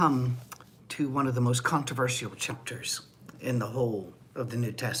come to one of the most controversial chapters in the whole of the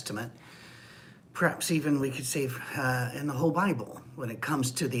New Testament. Perhaps even we could say in the whole Bible, when it comes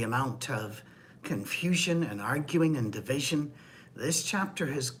to the amount of confusion and arguing and division. This chapter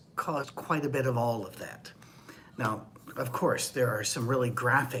has caused quite a bit of all of that. Now, of course, there are some really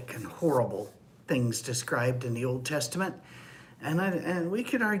graphic and horrible things described in the Old Testament, and we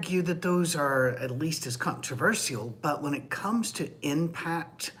could argue that those are at least as controversial, but when it comes to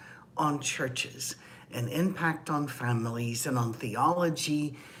impact on churches and impact on families and on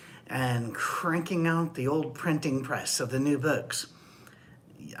theology and cranking out the old printing press of the new books,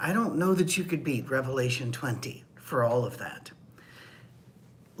 I don't know that you could beat Revelation 20 for all of that.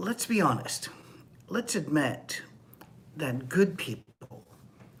 Let's be honest. Let's admit that good people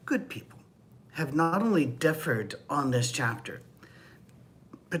have not only differed on this chapter,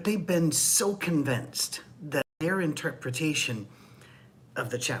 but they've been so convinced that their interpretation of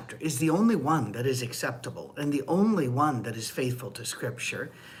the chapter is the only one that is acceptable and the only one that is faithful to Scripture,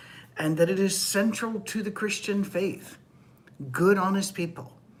 and that it is central to the Christian faith. Good, honest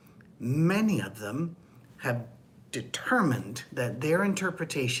people, many of them have determined that their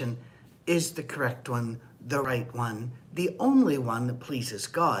interpretation is the correct one, the right one, the only one that pleases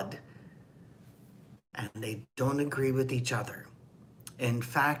God, and they don't agree with each other. In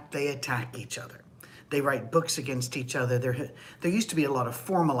fact, they attack each other. They write books against each other. There used to be a lot of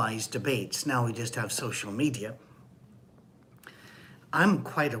formalized debates. Now we just have social media. I'm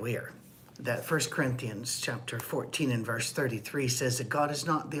quite aware that 1 Corinthians chapter 14 and verse 33 says that God is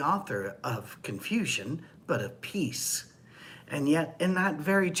not the author of confusion, but of peace. And yet in that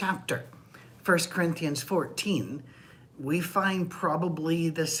very chapter, 1 Corinthians 14, we find probably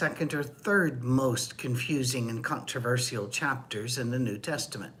the second or third most confusing and controversial chapters in the New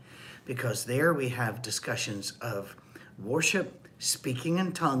Testament, because there we have discussions of worship, speaking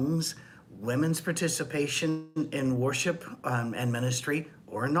in tongues, women's participation in worship and ministry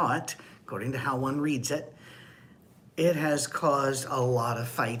or not, according to how one reads it. It has caused a lot of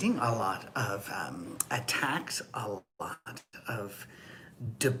fighting, a lot of attacks, a lot of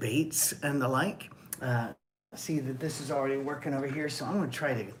debates and the like. See that this is already working over here, so I'm going to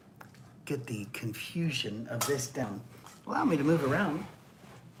try to get the confusion of this down. Allow me to move around.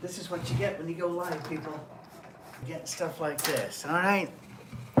 This is what you get when you go live, people. You get stuff like this. All right,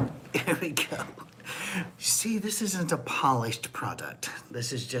 here we go. See, this isn't a polished product.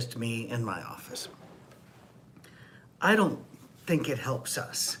 This is just me in my office. I don't think it helps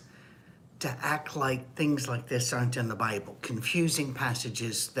us to act like things like this aren't in the Bible, confusing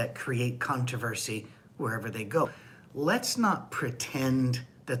passages that create controversy wherever they go. Let's not pretend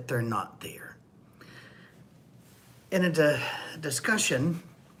that they're not there. In a discussion,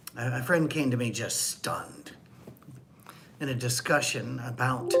 a friend came to me just stunned. In a discussion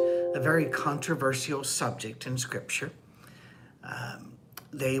about a very controversial subject in Scripture,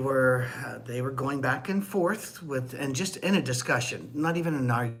 they were going back and forth with, and just in a discussion, not even an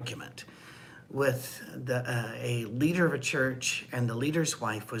argument, with a leader of a church, and the leader's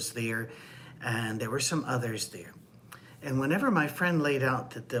wife was there, and there were some others there. And whenever my friend laid out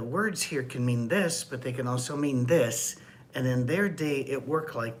that the words here can mean this, but they can also mean this, and in their day it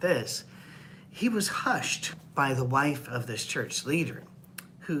worked like this, he was hushed by the wife of this church leader,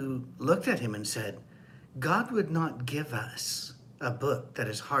 who looked at him and said, God would not give us a book that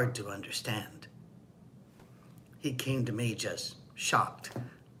is hard to understand. He came to me just shocked.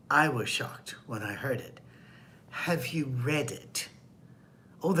 I was shocked when I heard it. Have you read it?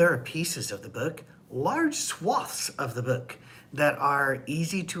 Oh, there are pieces of the book, large swaths of the book that are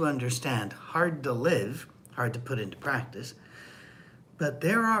easy to understand, hard to live, hard to put into practice. But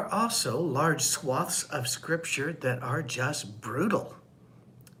there are also large swaths of Scripture that are just brutal.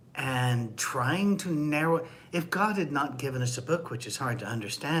 And trying to narrow, if God had not given us a book which is hard to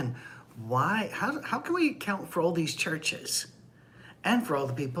understand, why, how can we account for all these churches and for all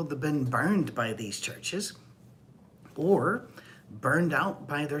the people that have been burned by these churches or burned out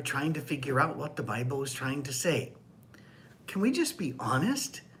by their trying to figure out what the Bible is trying to say? Can we just be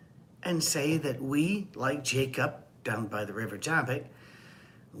honest and say that we, like Jacob down by the river Jabbok,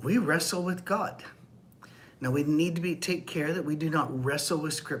 we wrestle with God? Now we need to take care that we do not wrestle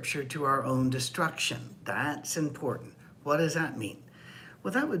with Scripture to our own destruction. That's important. What does that mean?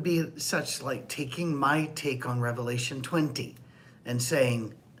 Well, that would be such like taking my take on Revelation 20 and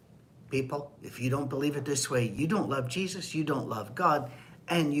saying, people, if you don't believe it this way, you don't love Jesus, you don't love God,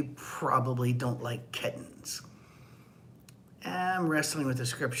 and you probably don't like kittens. I'm wrestling with the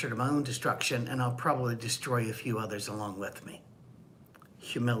Scripture to my own destruction, and I'll probably destroy a few others along with me.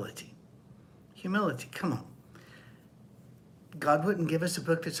 Humility. Humility, come on. God wouldn't give us a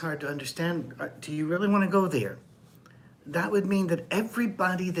book that's hard to understand. Do you really want to go there? That would mean that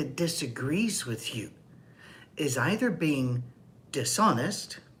everybody that disagrees with you is either being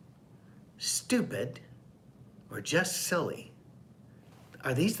dishonest, stupid, or just silly.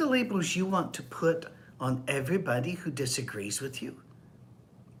 Are these the labels you want to put on everybody who disagrees with you?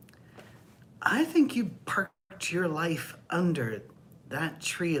 I think you parked your life under that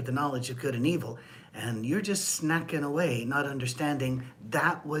tree of the knowledge of good and evil, and you're just snacking away, not understanding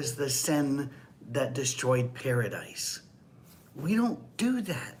that was the sin that destroyed paradise. We don't do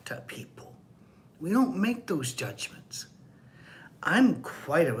that to people. We don't make those judgments. I'm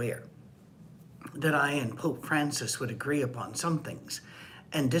quite aware that I and Pope Francis would agree upon some things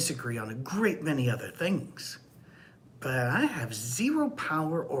and disagree on a great many other things. But I have zero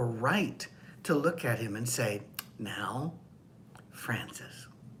power or right to look at him and say, now, Francis,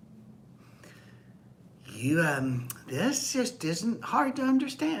 this just isn't hard to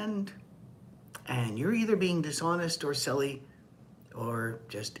understand. And you're either being dishonest or silly or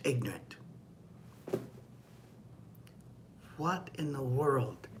just ignorant. What in the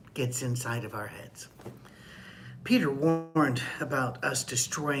world gets inside of our heads? Peter warned about us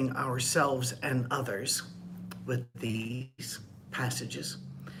destroying ourselves and others with these passages.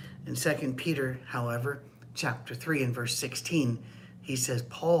 In 2 Peter, however, chapter 3 and verse 16, he says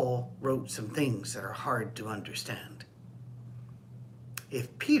Paul wrote some things that are hard to understand.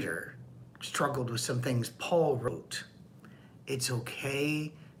 If Peter struggled with some things Paul wrote, it's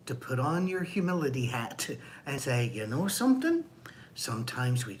okay to put on your humility hat and say, you know something?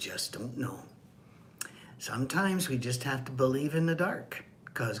 Sometimes we just don't know. Sometimes we just have to believe in the dark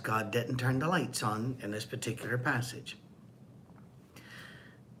because God didn't turn the lights on in this particular passage.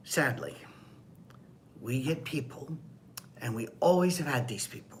 Sadly, we get people, and we always have had these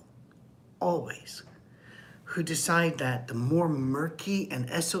people, always, who decide that the more murky and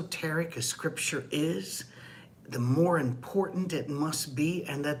esoteric a scripture is, the more important it must be,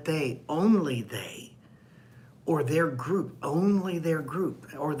 and that only they, or their group,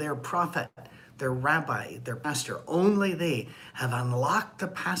 or their prophet, their rabbi, their pastor, only they have unlocked the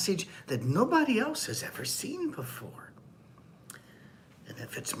passage that nobody else has ever seen before. And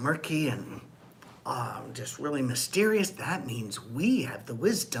if it's murky and just really mysterious, that means we have the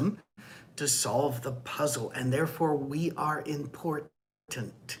wisdom to solve the puzzle, and therefore we are important.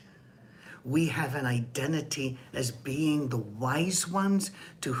 We have an identity as being the wise ones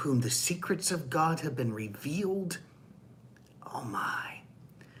to whom the secrets of God have been revealed. Oh my,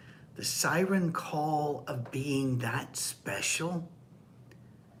 the siren call of being that special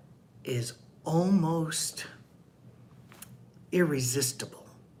is almost irresistible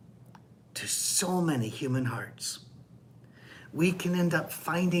to so many human hearts. We can end up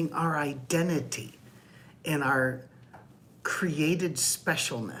finding our identity in our created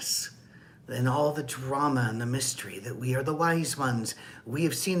specialness, in all the drama and the mystery, that we are the wise ones. We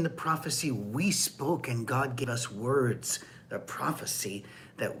have seen the prophecy we spoke, and God gave us words, the prophecy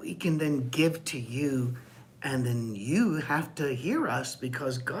that we can then give to you, and then you have to hear us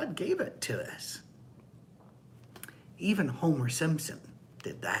because God gave it to us. Even Homer Simpson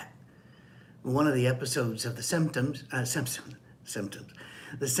did that. One of the episodes of The Simpsons,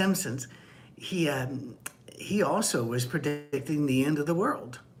 he also was predicting the end of the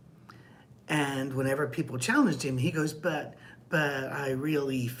world. And whenever people challenged him, he goes, but I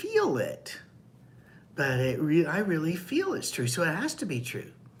really feel it. I really feel it's true, so it has to be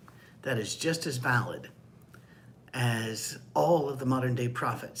true. That is just as valid as all of the modern day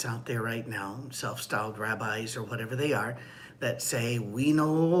prophets out there right now, self-styled rabbis or whatever they are, that say, we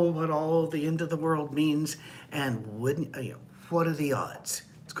know what all the end of the world means, and what are the odds?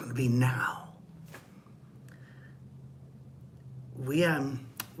 It's going to be now. We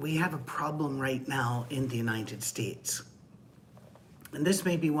have a problem right now in the United States. And this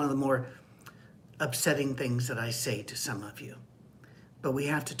may be one of the more upsetting things that I say to some of you. But we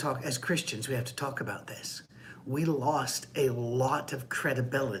have to talk, as Christians, we have to talk about this. We lost a lot of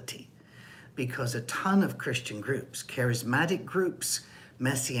credibility because a ton of Christian groups, charismatic groups,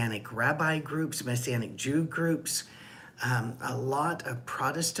 Messianic rabbi groups, Messianic Jew groups, a lot of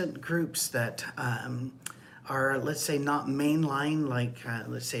Protestant groups that are, let's say, not mainline, like,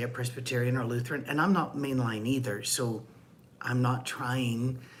 let's say, a Presbyterian or Lutheran. And I'm not mainline either, so I'm not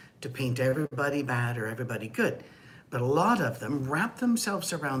trying to paint everybody bad or everybody good. But a lot of them wrap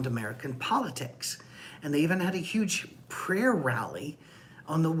themselves around American politics. And they even had a huge prayer rally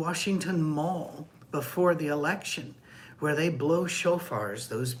on the Washington Mall before the election, where they blow shofars,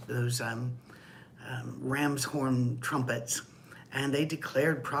 those ram's horn trumpets, and they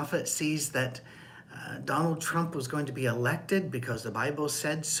declared prophecies that Donald Trump was going to be elected because the Bible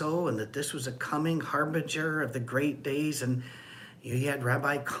said so, and that this was a coming harbinger of the great days. And you had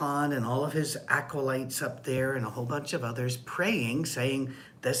Rabbi Khan and all of his acolytes up there and a whole bunch of others praying, saying,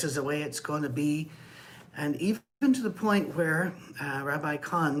 this is the way it's going to be. And even to the point where Rabbi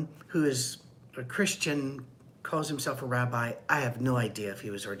Khan, who is a Christian, calls himself a rabbi. I have no idea if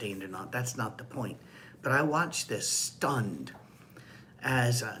he was ordained or not. That's not the point. But I watched this stunned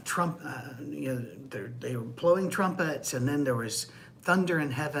as Trump, they were blowing trumpets, and then there was thunder in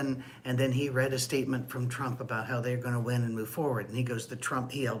heaven, and then he read a statement from Trump about how they're going to win and move forward. And he goes,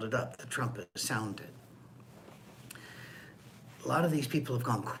 he held it up, the trumpet sounded. A lot of these people have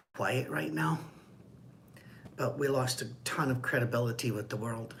gone quiet right now, but we lost a ton of credibility with the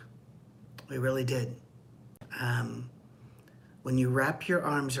world. We really did. When you wrap your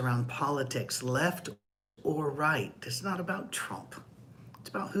arms around politics, left or right, it's not about Trump. It's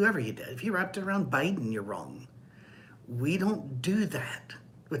about whoever you did. If you wrapped it around Biden, you're wrong. We don't do that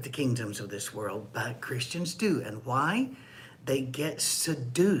with the kingdoms of this world, but Christians do. And why? They get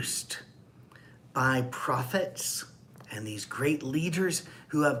seduced by prophets and these great leaders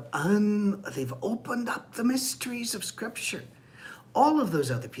who they've opened up the mysteries of Scripture. All of those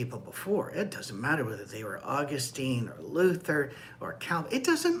other people before, it doesn't matter whether they were Augustine or Luther or Calvin. It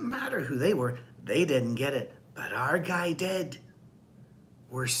doesn't matter who they were. They didn't get it, but our guy did.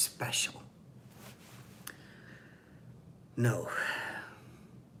 We're special. No.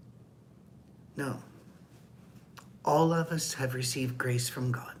 All of us have received grace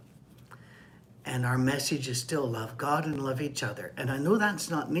from God. And our message is still love God and love each other. And I know that's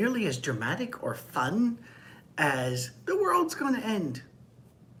not nearly as dramatic or fun as the world's going to end.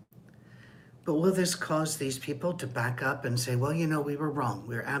 But will this cause these people to back up and say, well, we were wrong.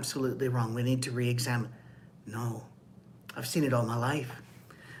 We were absolutely wrong. We need to re-examine. No. I've seen it all my life.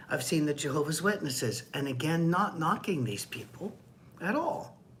 I've seen the Jehovah's Witnesses, and again, not knocking these people at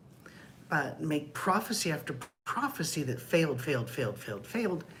all, but make prophecy after prophecy that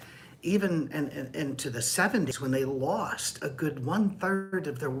failed, even into the 70s when they lost a good 1/3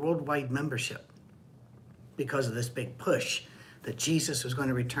 of their worldwide membership because of this big push that Jesus was going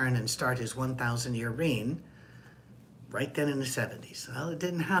to return and start his 1,000-year reign right then in the 70s. Well, it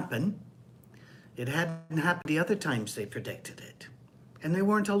didn't happen. It hadn't happened the other times they predicted it. And they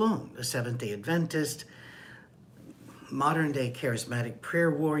weren't alone. The Seventh-day Adventist, modern-day charismatic prayer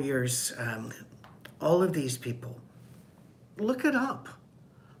warriors, all of these people. Look it up.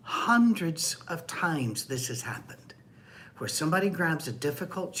 Hundreds of times this has happened, where somebody grabs a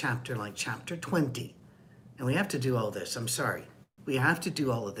difficult chapter like chapter 20, and we have to do all this. I'm sorry. We have to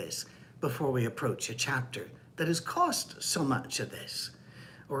do all of this before we approach a chapter that has caused so much of this,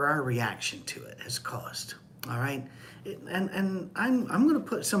 or our reaction to it has caused. All right? And I'm going to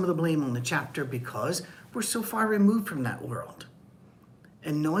put some of the blame on the chapter because we're so far removed from that world.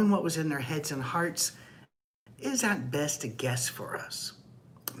 And knowing what was in their heads and hearts is at best a guess for us.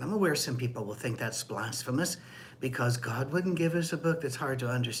 And I'm aware some people will think that's blasphemous because God wouldn't give us a book that's hard to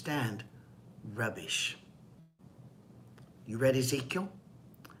understand. Rubbish. You read Ezekiel?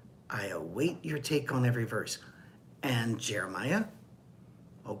 I await your take on every verse. And Jeremiah?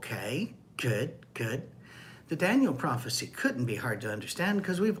 Okay, good. The Daniel prophecy couldn't be hard to understand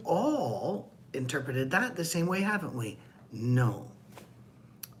because we've all interpreted that the same way, haven't we? No,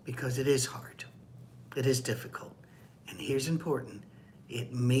 because it is hard. It is difficult. And here's important.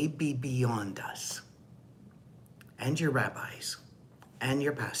 It may be beyond us and your rabbis and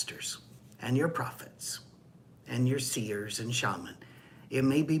your pastors and your prophets and your seers and shaman. It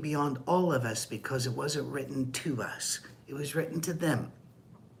may be beyond all of us because it wasn't written to us. It was written to them.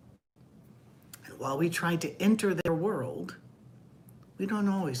 And while we try to enter their world, we don't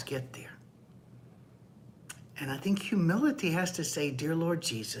always get there. And I think humility has to say, dear Lord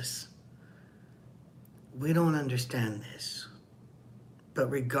Jesus, we don't understand this. But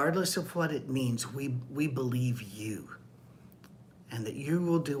regardless of what it means, we believe you. And that you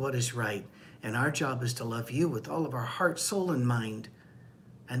will do what is right. And our job is to love you with all of our heart, soul, and mind.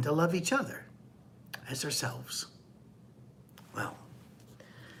 And to love each other as ourselves. Well,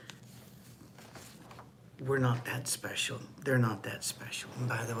 we're not that special. They're not that special. And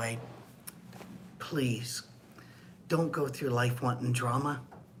by the way, please don't go through life wanting drama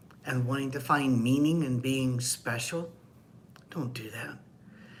and wanting to find meaning in being special. Don't do that.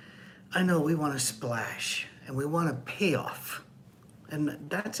 I know we want to splash and we want a payoff. And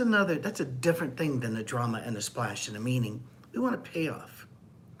that's a different thing than the drama and the splash and the meaning. We want a payoff.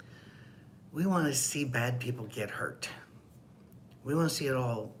 We want to see bad people get hurt. We want to see it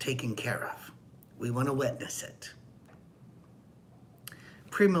all taken care of. We want to witness it.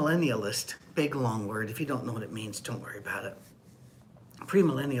 Premillennialist big long word. If you don't know what it means, don't worry about it.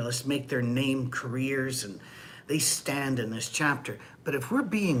 Premillennialists make their name careers and they stand in this chapter. But if we're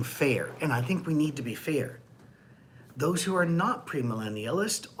being fair, and I think we need to be fair, those who are not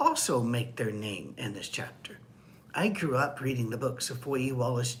premillennialists also make their name in this chapter. I grew up reading the books of Foy E.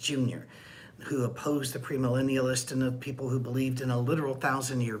 Wallace Jr., who opposed the premillennialist and the people who believed in a literal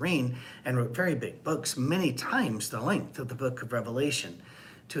 1,000-year reign, and wrote very big books, many times the length of the book of Revelation,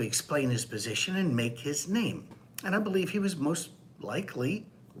 to explain his position and make his name. And I believe he was most likely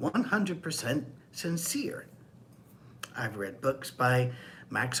 100% sincere. I've read books by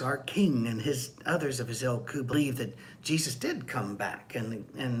Max R. King and his others of his ilk who believe that Jesus did come back,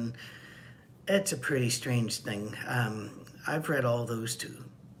 and it's a pretty strange thing. I've read all those too.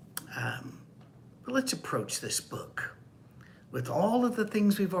 But let's approach this book with all of the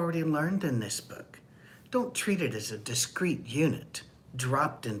things we've already learned in this book. Don't treat it as a discrete unit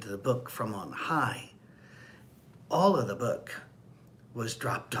dropped into the book from on high. All of the book was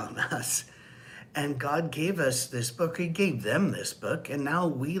dropped on us. And God gave us this book. He gave them this book. And now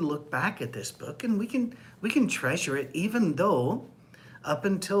we look back at this book and we can treasure it, even though up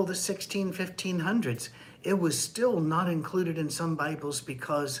until the 1500s, it was still not included in some Bibles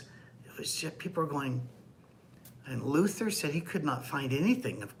because it was just, people are going, and Luther said he could not find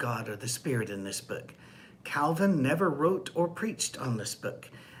anything of God or the Spirit in this book. Calvin never wrote or preached on this book.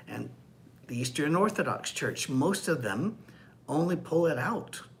 And the Eastern Orthodox Church, most of them only pull it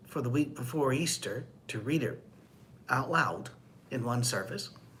out for the week before Easter to read it out loud in one service.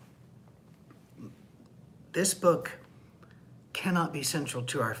 This book cannot be central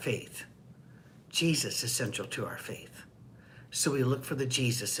to our faith. Jesus is central to our faith. So we look for the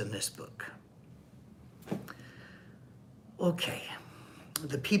Jesus in this book. Okay,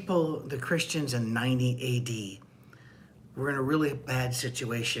 the Christians in 90 AD were in a really bad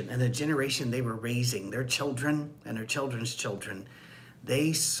situation, and the generation they were raising, their children and their children's children,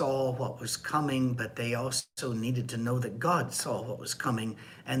 they saw what was coming, but they also needed to know that God saw what was coming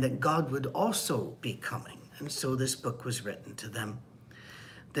and that God would also be coming. And so this book was written to them.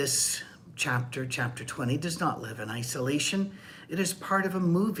 This chapter 20, does not live in isolation. It is part of a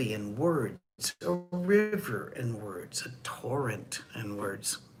movie in words, a river in words, a torrent in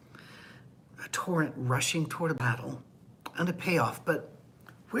words, a torrent rushing toward a battle and a payoff. But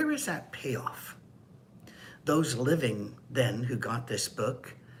where is that payoff? Those living then who got this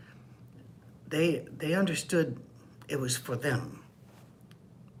book, they understood it was for them.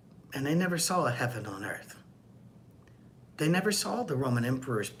 And they never saw a heaven on earth. They never saw the Roman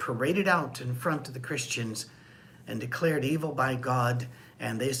emperors paraded out in front of the Christians and declared evil by God,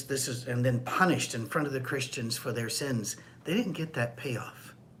 and and then punished in front of the Christians for their sins. They didn't get that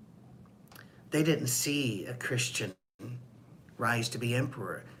payoff. They didn't see a Christian rise to be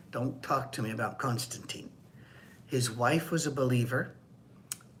emperor. Don't talk to me about Constantine. His wife was a believer.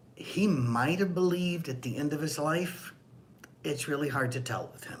 He might have believed at the end of his life. It's really hard to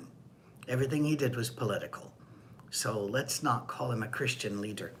tell with him. Everything he did was political. So let's not call him a Christian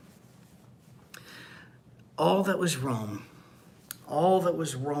leader. All that was Rome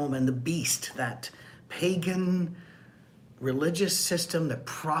and the beast, that pagan religious system that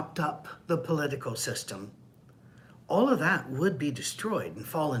propped up the political system, all of that would be destroyed and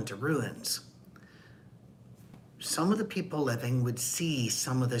fall into ruins. Some of the people living would see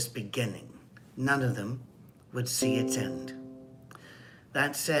some of this beginning. None of them would see its end.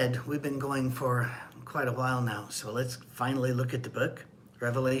 That said, we've been going for quite a while now, so let's finally look at the book,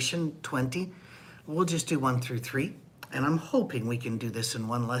 Revelation 20. We'll just do 1 through 3, and I'm hoping we can do this in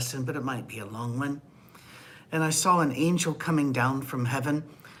one lesson, but it might be a long one. And I saw an angel coming down from heaven,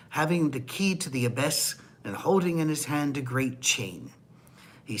 having the key to the abyss and holding in his hand a great chain.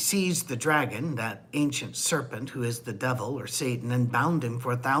 He seized the dragon, that ancient serpent who is the devil or Satan, and bound him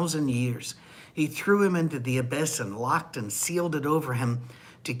for 1,000 years. He threw him into the abyss and locked and sealed it over him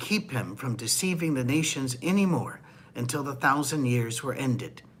to keep him from deceiving the nations anymore until the 1,000 years were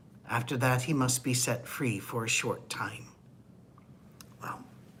ended. After that, he must be set free for a short time. Well,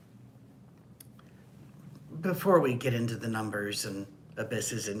 before we get into the numbers and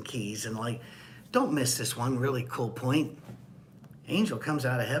abysses and keys and don't miss this one really cool point. Angel comes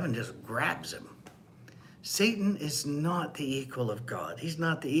out of heaven, just grabs him. Satan is not the equal of God. He's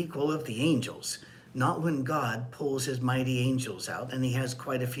not the equal of the angels. Not when God pulls his mighty angels out, and he has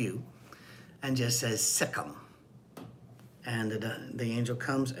quite a few, and just says, sick 'em. And the angel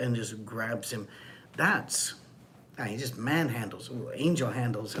comes and just grabs him. He just manhandles, angel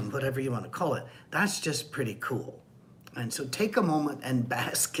handles him, whatever you want to call it. That's just pretty cool. And so take a moment and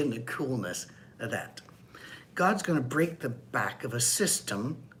bask in the coolness of that. God's going to break the back of a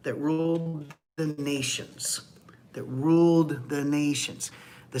system that ruled the nations, that ruled the nations.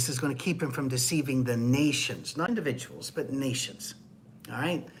 This is going to keep him from deceiving the nations, not individuals, but nations. All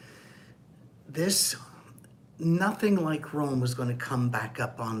right? This, nothing like Rome was going to come back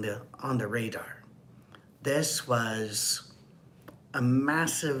up on the radar. This was a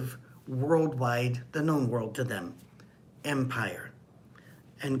massive worldwide, the known world to them, empire.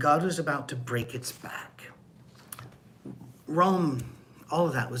 And God was about to break its back. Rome, all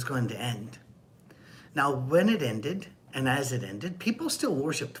of that was going to end. Now, when it ended, and as it ended, people still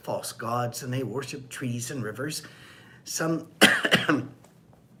worshipped false gods, and they worshipped trees and rivers. Some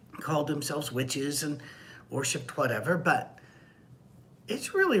called themselves witches and worshipped whatever, but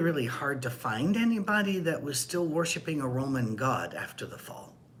it's really, really hard to find anybody that was still worshiping a Roman god after the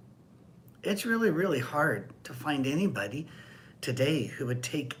fall. It's really, really hard to find anybody today who would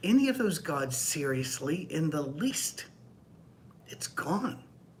take any of those gods seriously in the least. It's gone,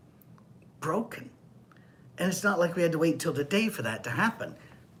 broken. And it's not like we had to wait till today for that to happen.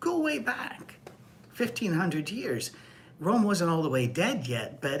 Go way back, 1,500 years. Rome wasn't all the way dead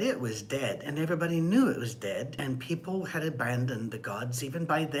yet, but it was dead, and everybody knew it was dead, and people had abandoned the gods even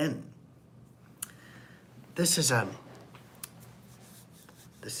by then. This is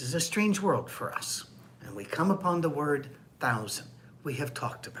a strange world for us, and we come upon the word 1,000. We have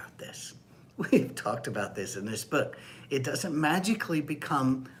talked about this. We've talked about this in this book. It doesn't magically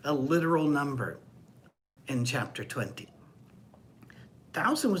become a literal number in chapter 20.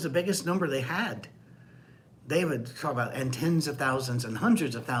 1,000 was the biggest number they had. They would talk about, and tens of thousands and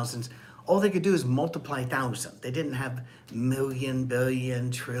hundreds of thousands. All they could do is multiply 1,000. They didn't have million,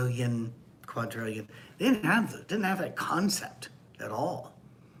 billion, trillion, quadrillion. They didn't have that concept at all.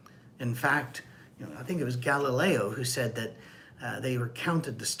 In fact, I think it was Galileo who said that they were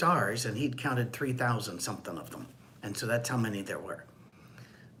counted the stars, and he'd counted 3,000 something of them. And so that's how many there were.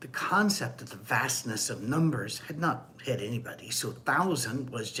 The concept of the vastness of numbers had not hit anybody. So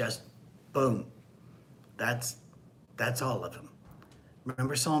 1,000 was just boom. That's all of them.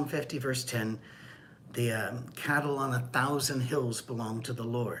 Remember Psalm 50 verse 10, the cattle on 1,000 hills belong to the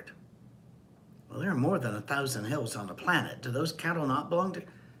Lord. Well, there are more than 1,000 hills on the planet. Do those cattle not belong to?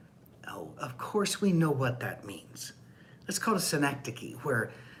 No, of course we know what that means. It's called a synecdoche,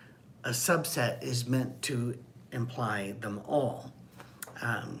 where a subset is meant to imply them all.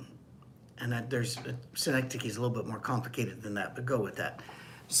 And that there's synecdoche is a little bit more complicated than that, but go with that.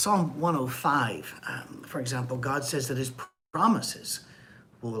 Psalm 105, for example, God says that his promises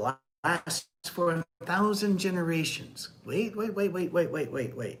will last for 1,000 generations. Wait. What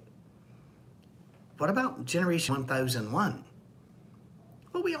about generation 1001?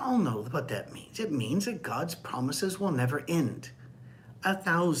 Well, we all know what that means. It means that God's promises will never end.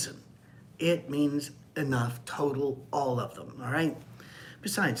 1,000. It means enough, total, all of them, all right?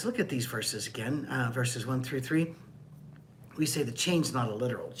 Besides, look at these verses again, verses 1 through 3. We say the chain's not a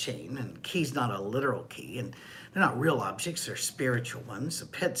literal chain, and key's not a literal key, and they're not real objects, they're spiritual ones. The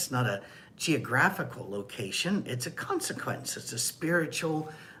pit's not a geographical location, it's a consequence. It's a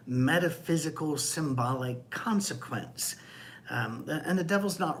spiritual, metaphysical, symbolic consequence. And the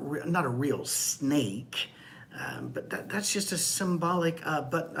devil's not a real snake, but that's just a symbolic,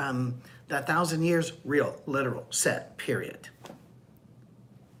 that 1,000 years, real, literal, set, period.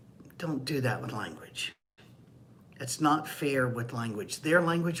 Don't do that with language. It's not fair with language, their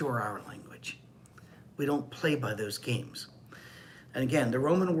language or our language. We don't play by those games. And again, the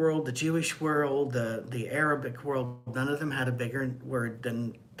Roman world, the Jewish world, the Arabic world, none of them had a bigger word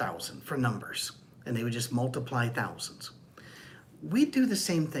than 1,000 for numbers, and they would just multiply thousands. We do the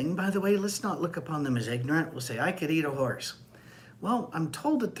same thing, by the way. Let's not look upon them as ignorant. We'll say, I could eat a horse. Well, I'm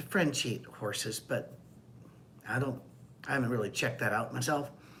told that the French eat horses, but I haven't really checked that out myself.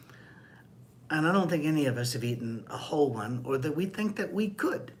 And I don't think any of us have eaten a whole one, or that we think that we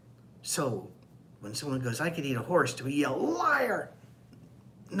could. So when someone goes, I could eat a horse, do we yell, liar?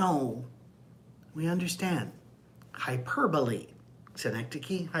 No, we understand. Hyperbole,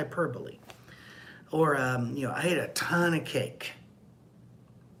 synecdoche, hyperbole. Or, I ate a ton of cake.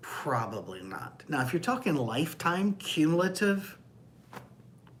 Probably not. Now, if you're talking lifetime, cumulative,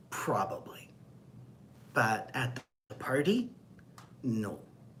 probably. But at the party, no.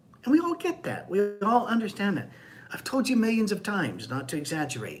 And we all get that. We all understand that. I've told you millions of times, not to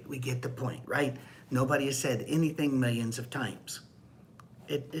exaggerate. We get the point, right? Nobody has said anything millions of times.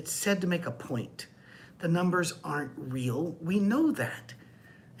 It's said to make a point. The numbers aren't real. We know that.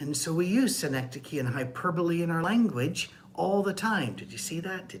 And so we use synecdoche and hyperbole in our language all the time. Did you see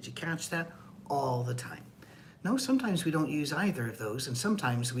that? Did you catch that? All the time. No, sometimes we don't use either of those, and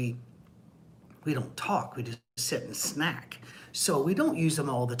sometimes we don't talk. We just sit and snack. So we don't use them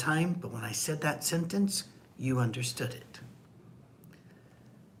all the time, but when I said that sentence, you understood it.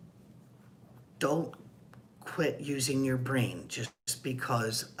 Don't quit using your brain just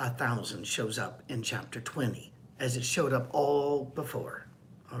because 1,000 shows up in chapter 20, as it showed up all before.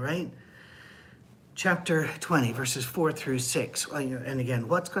 All right? Chapter 20, verses 4 through 6. And again,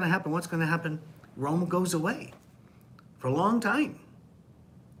 what's going to happen? What's going to happen? Rome goes away for a long time.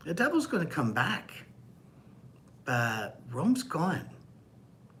 The devil's going to come back, but Rome's gone.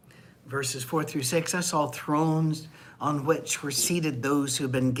 Verses 4 through 6, I saw thrones on which were seated those who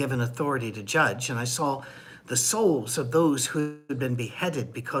had been given authority to judge, and I saw the souls of those who had been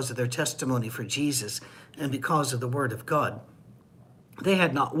beheaded because of their testimony for Jesus and because of the word of God. They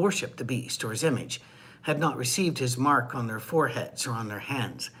had not worshipped the beast or his image, had not received his mark on their foreheads or on their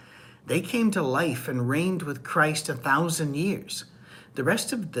hands. They came to life and reigned with Christ 1,000 years. The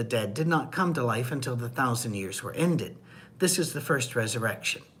rest of the dead did not come to life until the 1,000 years were ended. This is the first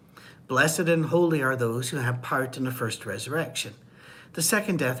resurrection. Blessed and holy are those who have part in the first resurrection. The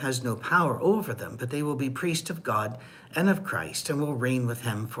second death has no power over them, but they will be priests of God and of Christ and will reign with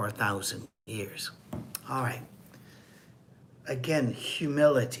him for 1,000 years. All right. Again,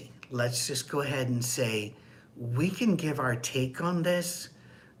 humility. Let's just go ahead and say, we can give our take on this,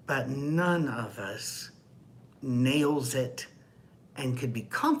 but none of us nails it and could be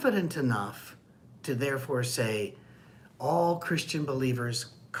confident enough to therefore say, all Christian believers,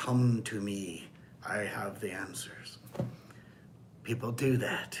 come to me. I have the answers. People do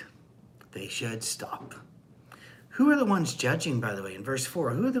that. They should stop. Who are the ones judging, by the way, in verse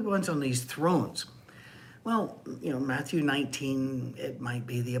 4? Who are the ones on these thrones? Well, Matthew 19, it might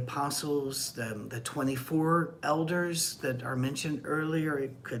be the apostles, the 24 elders that are mentioned earlier.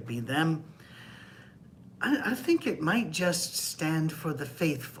 It could be them. I think it might just stand for the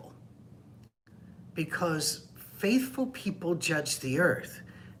faithful, because faithful people judge the earth,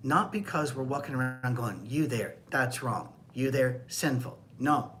 not because we're walking around going, you there, that's wrong. You there, sinful.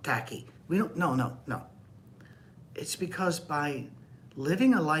 No, tacky. No. It's because by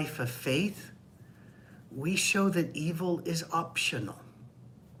living a life of faith, we show that evil is optional.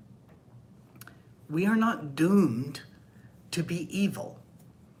 We are not doomed to be evil.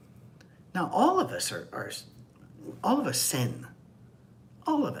 Now, all of us all of us sin.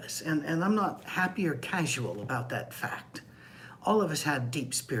 All of us. And I'm not happy or casual about that fact. All of us have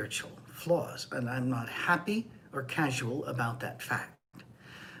deep spiritual flaws, and I'm not happy or casual about that fact.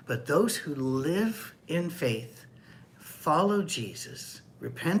 But those who live in faith, follow Jesus,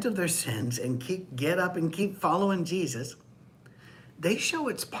 repent of their sins, and get up and keep following Jesus, they show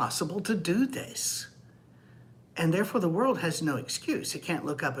it's possible to do this. And therefore the world has no excuse. It can't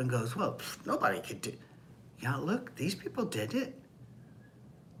look up and goes, well, nobody could do. Yeah, look, these people did it.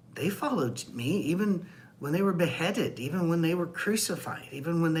 They followed me even when they were beheaded, even when they were crucified,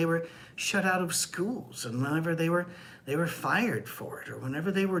 even when they were shut out of schools, and whenever they were fired for it, or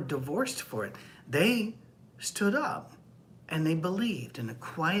whenever they were divorced for it. They stood up and they believed in a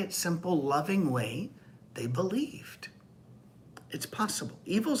quiet, simple, loving way. They believed. It's possible.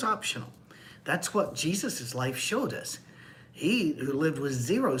 Evil's optional. That's what Jesus' life showed us. He who lived with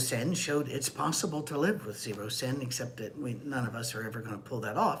zero sin showed it's possible to live with zero sin, except that none of us are ever going to pull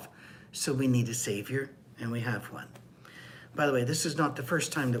that off. So we need a Savior, and we have one. By the way, this is not the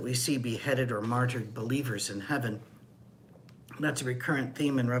first time that we see beheaded or martyred believers in heaven. That's a recurrent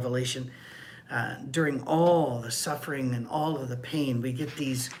theme in Revelation. During all the suffering and all of the pain, we get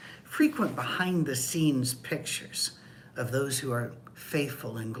these frequent behind-the-scenes pictures of those who are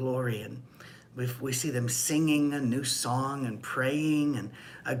faithful in glory, and we see them singing a new song and praying and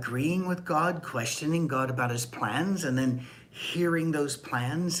agreeing with God, questioning God about his plans, and then hearing those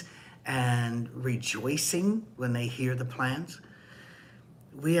plans and rejoicing when they hear the plans.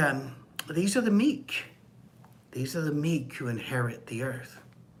 These are the meek. These are the meek who inherit the earth.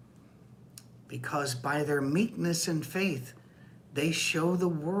 Because by their meekness and faith, they show the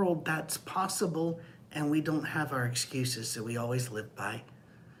world that's possible, and we don't have our excuses that we always live by.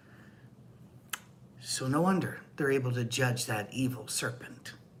 So no wonder they're able to judge that evil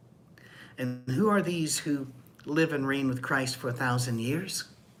serpent. And who are these who live and reign with Christ for 1,000 years?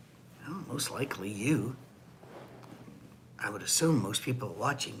 Well, most likely you. I would assume most people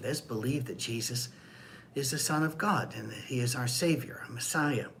watching this believe that Jesus is the Son of God and that he is our Savior, our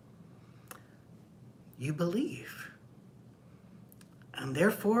Messiah. You believe. And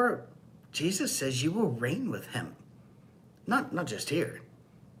therefore, Jesus says you will reign with him. Not just here.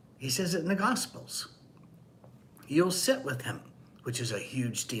 He says it in the Gospels. You'll sit with him, which is a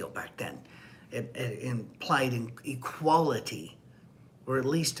huge deal back then. It implied equality, or at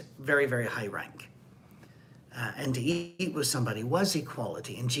least very, very high rank. and to eat with somebody was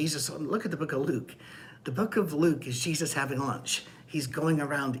equality. And Jesus, look at the book of Luke. The book of Luke is Jesus having lunch. He's going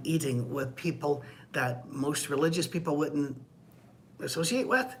around eating with people that most religious people wouldn't associate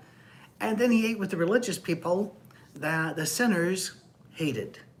with. And then he ate with the religious people that the sinners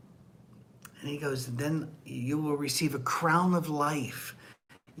hated. And he goes, then you will receive a crown of life.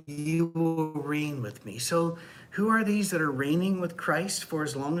 You will reign with me. So who are these that are reigning with Christ for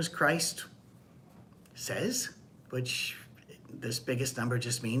as long as Christ says? Which this biggest number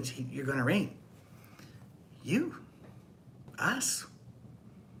just means you're going to reign. You, us.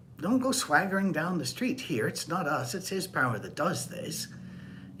 Don't go swaggering down the street here. It's not us. It's his power that does this.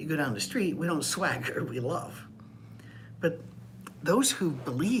 You go down the street, we don't swagger, we love. But those who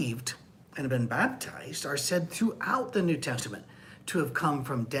believed and have been baptized are said throughout the New Testament to have come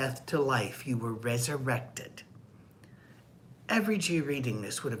from death to life. You were resurrected. Every Jew reading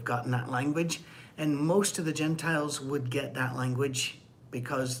this would have gotten that language, and most of the Gentiles would get that language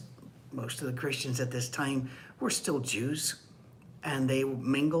because most of the Christians at this time were still Jews, and they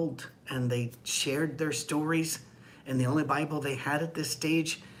mingled and they shared their stories, and the only Bible they had at this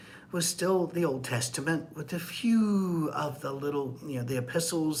stage was still the Old Testament with a few of the little, the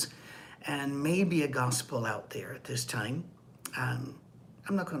epistles and maybe a gospel out there at this time. I'm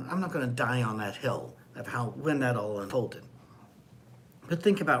not going to die on that hill of when that all unfolded. But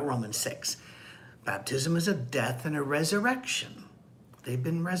think about Romans 6. Baptism is a death and a resurrection. They've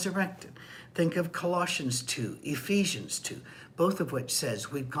been resurrected. Think of Colossians 2, Ephesians 2, both of which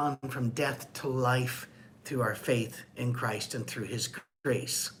says we've gone from death to life through our faith in Christ and through his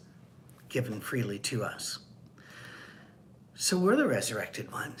grace given freely to us. So we're the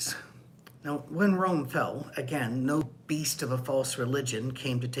resurrected ones. Now, when Rome fell, again, no beast of a false religion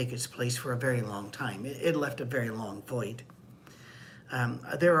came to take its place for a very long time. It left a very long void.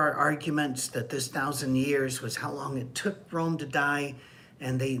 There are arguments that this 1,000 years was how long it took Rome to die,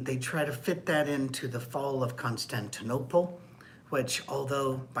 and they try to fit that into the fall of Constantinople, which,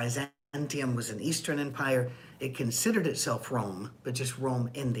 although Byzantium was an Eastern empire, it considered itself Rome, but just Rome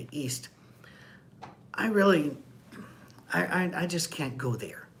in the East. I just can't go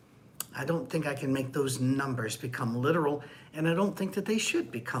there. I don't think I can make those numbers become literal, and I don't think that they should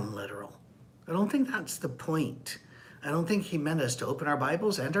become literal. I don't think that's the point. I don't think he meant us to open our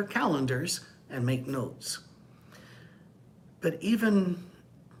Bibles and our calendars and make notes. But even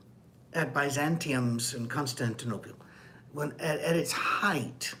at Byzantium's and Constantinople, when at its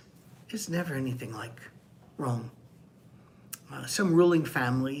height, it's never anything like Rome. Some ruling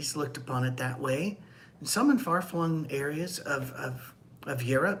families looked upon it that way, and some in far-flung areas of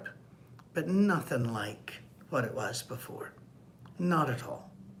Europe, but nothing like what it was before. Not at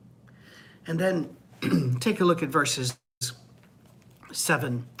all. And then take a look at verses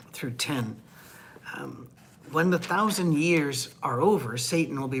 7 through 10. When the 1,000 years are over,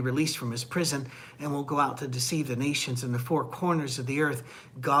 Satan will be released from his prison and will go out to deceive the nations in the four corners of the earth,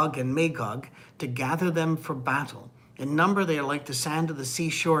 Gog and Magog, to gather them for battle. In number, they are like the sand of the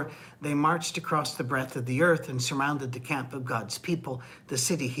seashore. They marched across the breadth of the earth and surrounded the camp of God's people, the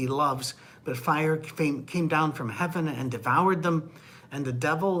city he loves. But fire came down from heaven and devoured them, and the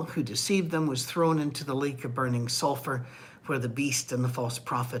devil who deceived them was thrown into the lake of burning sulfur, where the beast and the false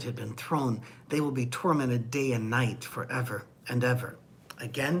prophet had been thrown. They will be tormented day and night forever and ever.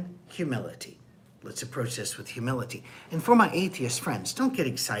 Again, humility. Let's approach this with humility. And for my atheist friends, don't get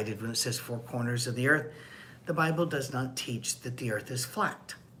excited when it says four corners of the earth. The Bible does not teach that the earth is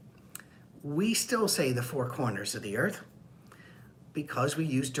flat. We still say the four corners of the earth because we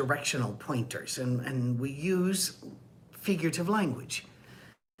use directional pointers and we use figurative language.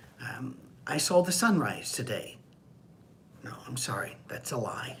 I saw the sunrise today. No, I'm sorry, that's a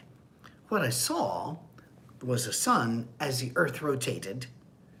lie. What I saw was the sun as the earth rotated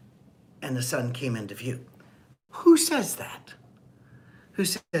and the sun came into view. Who says that? Who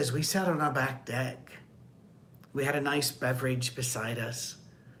says we sat on our back deck? We had a nice beverage beside us.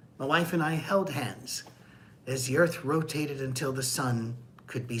 My wife and I held hands as the earth rotated until the sun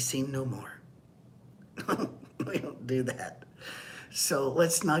could be seen no more. We don't do that. So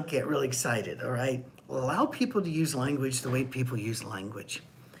let's not get really excited, all right? Allow people to use language the way people use language.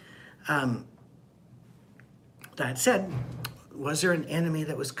 That said, was there an enemy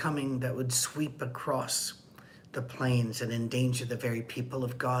that was coming that would sweep across the plains and endanger the very people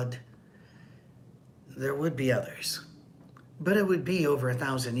of God? There would be others, but it would be over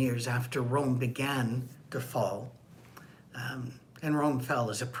 1,000 years after Rome began to fall, and Rome fell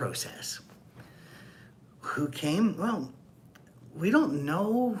as a process. Who came? Well, we don't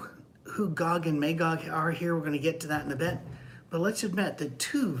know who Gog and Magog are here. We're going to get to that in a bit, but let's admit that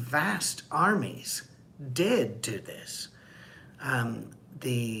two vast armies did do this.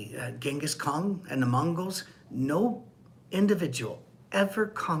 The Genghis Khan and the Mongols, no individual ever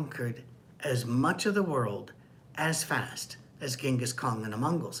conquered as much of the world as fast as Genghis Khan and the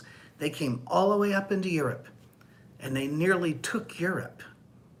Mongols. They came all the way up into Europe, and they nearly took Europe.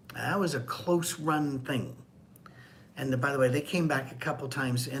 That was a close run thing. And by the way, they came back a couple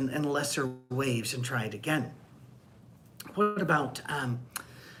times in lesser waves and tried again. What about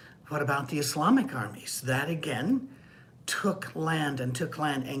the Islamic armies? That again took land and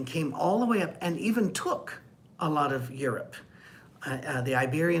came all the way up and even took a lot of Europe. The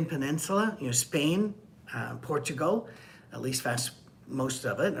Iberian Peninsula, Spain, Portugal, at least most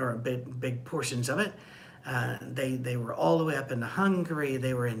of it, or big portions of it. They were all the way up into Hungary.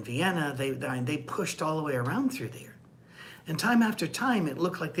 They were in Vienna. They pushed all the way around through there. And time after time, it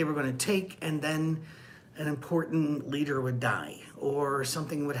looked like they were going to take, and then an important leader would die, or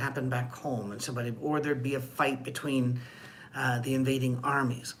something would happen back home, or there'd be a fight between the invading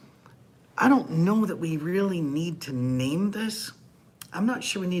armies. I don't know that we really need to name this. I'm not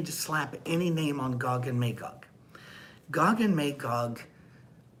sure we need to slap any name on Gog and Magog. Gog and Magog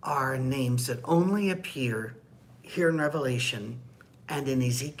are names that only appear here in Revelation and in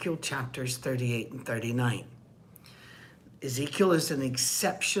Ezekiel chapters 38 and 39. Ezekiel is an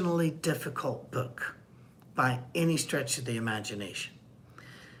exceptionally difficult book by any stretch of the imagination.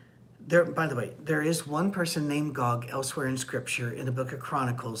 By the way, there is one person named Gog elsewhere in Scripture in the book of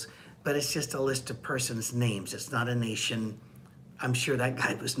Chronicles, but it's just a list of persons' names. It's not a nation. I'm sure that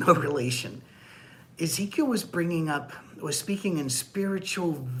guy was no relation. Ezekiel was speaking in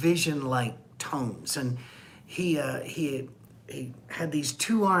spiritual vision-like tones, and he had these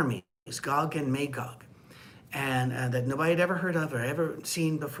two armies, Gog and Magog, and that nobody had ever heard of or ever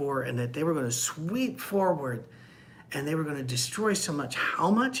seen before, and that they were going to sweep forward, and they were going to destroy so much. How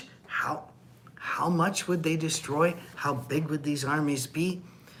much? How much would they destroy? How big would these armies be?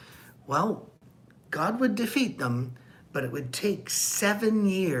 Well, God would defeat them, but it would take 7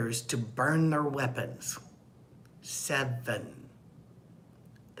 years to burn their weapons. 7.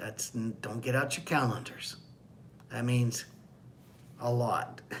 Don't get out your calendars. That means a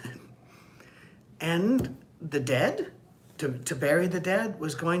lot. And the dead, to bury the dead,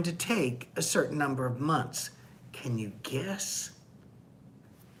 was going to take a certain number of months. Can you guess?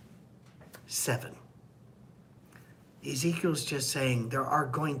 7. Ezekiel's just saying there are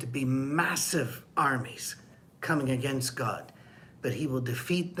going to be massive armies coming against God, but he will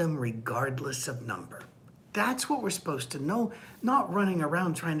defeat them regardless of number. That's what we're supposed to know, not running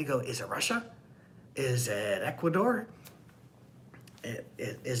around trying to go, is it Russia? Is it Ecuador?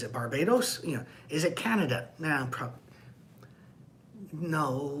 Is it Barbados? Is it Canada?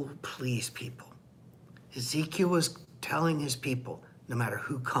 No, please, people. Ezekiel was telling his people, no matter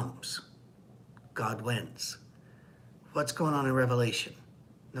who comes, God wins. What's going on in Revelation?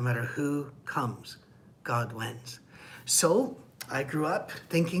 No matter who comes, God wins. So I grew up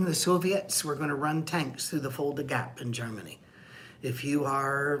thinking the Soviets were going to run tanks through the Fulda Gap in Germany. If you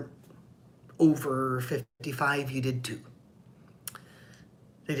are over 55, you did too.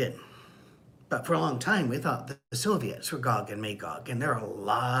 They didn't. But for a long time, we thought that the Soviets were Gog and Magog. And there are a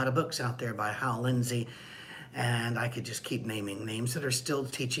lot of books out there by Hal Lindsey, and I could just keep naming names that are still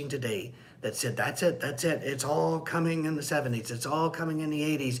teaching today that said, that's it. It's all coming in the 70s. It's all coming in the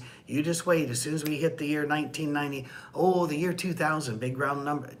 80s. You just wait. As soon as we hit the year 1990, the year 2000, big round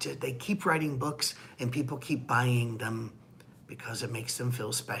number. They keep writing books, and people keep buying them because it makes them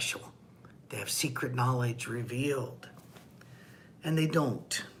feel special. They have secret knowledge revealed. And they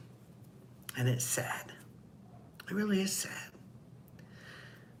don't. And it's sad. It really is sad.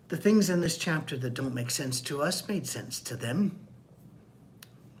 The things in this chapter that don't make sense to us made sense to them.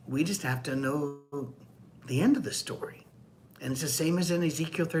 We just have to know the end of the story. And it's the same as in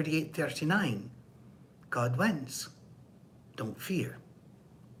Ezekiel 38:39. God wins. Don't fear.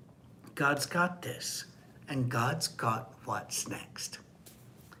 God's got this. And God's got what's next.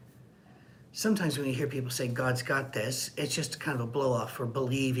 Sometimes when you hear people say, God's got this, it's just kind of a blow off for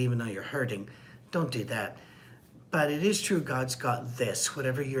believe even though you're hurting. Don't do that. But it is true God's got this,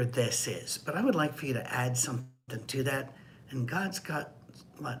 whatever your this is. But I would like for you to add something to that. And God's got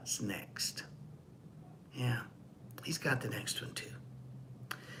what's next. Yeah, he's got the next one too.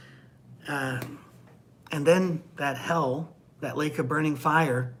 And then that hell, that lake of burning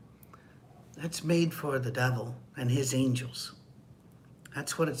fire, that's made for the devil and his angels.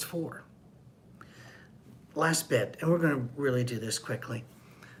 That's what it's for. Last bit, and we're going to really do this quickly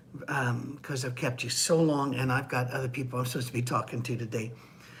because I've kept you so long and I've got other people I'm supposed to be talking to today.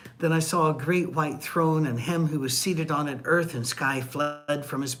 Then I saw a great white throne, and him who was seated on it. Earth and sky fled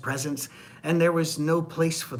from his presence, and there was no place for